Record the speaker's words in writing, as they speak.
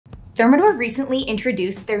Thermador recently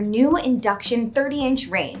introduced their new Induction 30-inch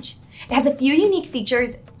range. It has a few unique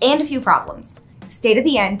features and a few problems. Stay to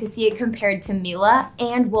the end to see it compared to Miele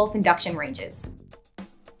and Wolf induction ranges.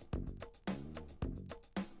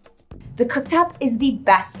 The cooktop is the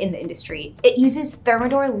best in the industry. It uses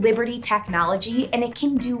Thermador Liberty technology and it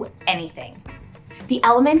can do anything. The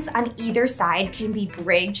elements on either side can be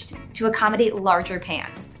bridged to accommodate larger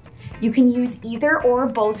pans. You can use either or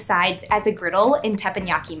both sides as a griddle in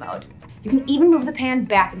teppanyaki mode. You can even move the pan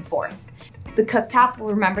back and forth. The cooktop will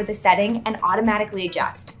remember the setting and automatically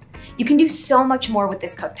adjust. You can do so much more with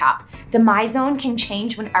this cooktop. The My Zone can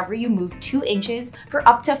change whenever you move 2 inches for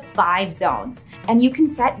up to 5 zones, and you can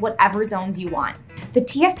set whatever zones you want. The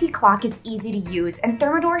TFT clock is easy to use, and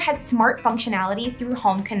Thermador has smart functionality through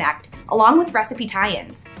Home Connect, along with recipe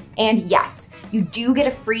tie-ins. And yes, you do get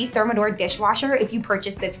a free Thermador dishwasher if you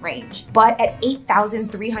purchase this range. But at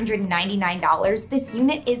 $8,399, this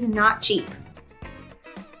unit is not cheap.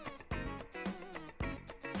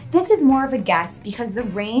 This is more of a guess because the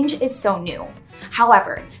range is so new.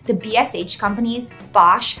 However, the BSH companies,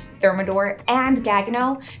 Bosch, Thermador, and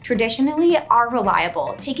Gaggenau traditionally are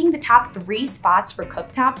reliable, taking the top 3 spots for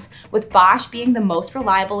cooktops, with Bosch being the most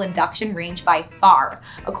reliable induction range by far,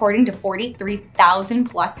 according to 43,000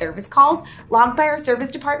 plus service calls logged by our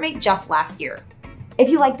service department just last year. If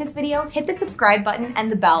you like this video, hit the subscribe button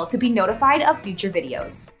and the bell to be notified of future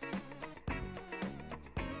videos.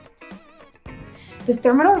 The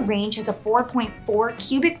Thermador range has a 4.4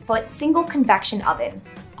 cubic foot single convection oven.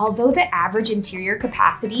 Although the average interior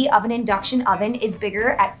capacity of an induction oven is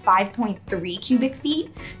bigger at 5.3 cubic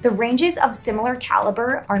feet, the ranges of similar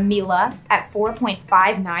caliber are Miele at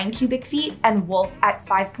 4.59 cubic feet and Wolf at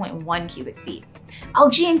 5.1 cubic feet.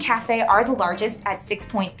 LG and Cafe are the largest at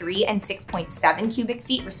 6.3 and 6.7 cubic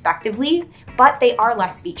feet respectively, but they are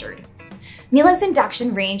less featured. Miele's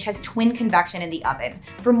induction range has twin convection in the oven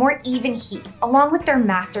for more even heat, along with their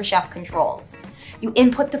MasterChef controls. You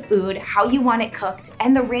input the food, how you want it cooked,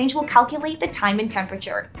 and the range will calculate the time and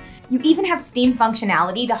temperature. You even have steam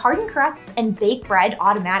functionality to harden crusts and bake bread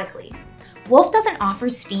automatically. Wolf doesn't offer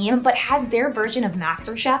steam, but has their version of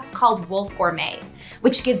MasterChef called Wolf Gourmet,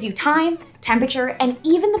 which gives you time, temperature, and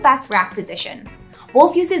even the best rack position.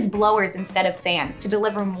 Wolf uses blowers instead of fans to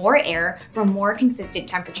deliver more air for more consistent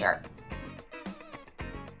temperature.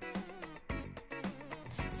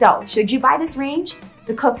 So, should you buy this range?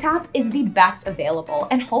 The cooktop is the best available,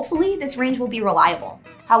 and hopefully this range will be reliable.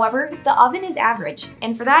 However, the oven is average,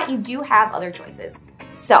 and for that you do have other choices.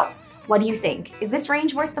 So, what do you think? Is this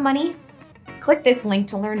range worth the money? Click this link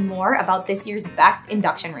to learn more about this year's best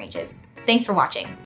induction ranges. Thanks for watching.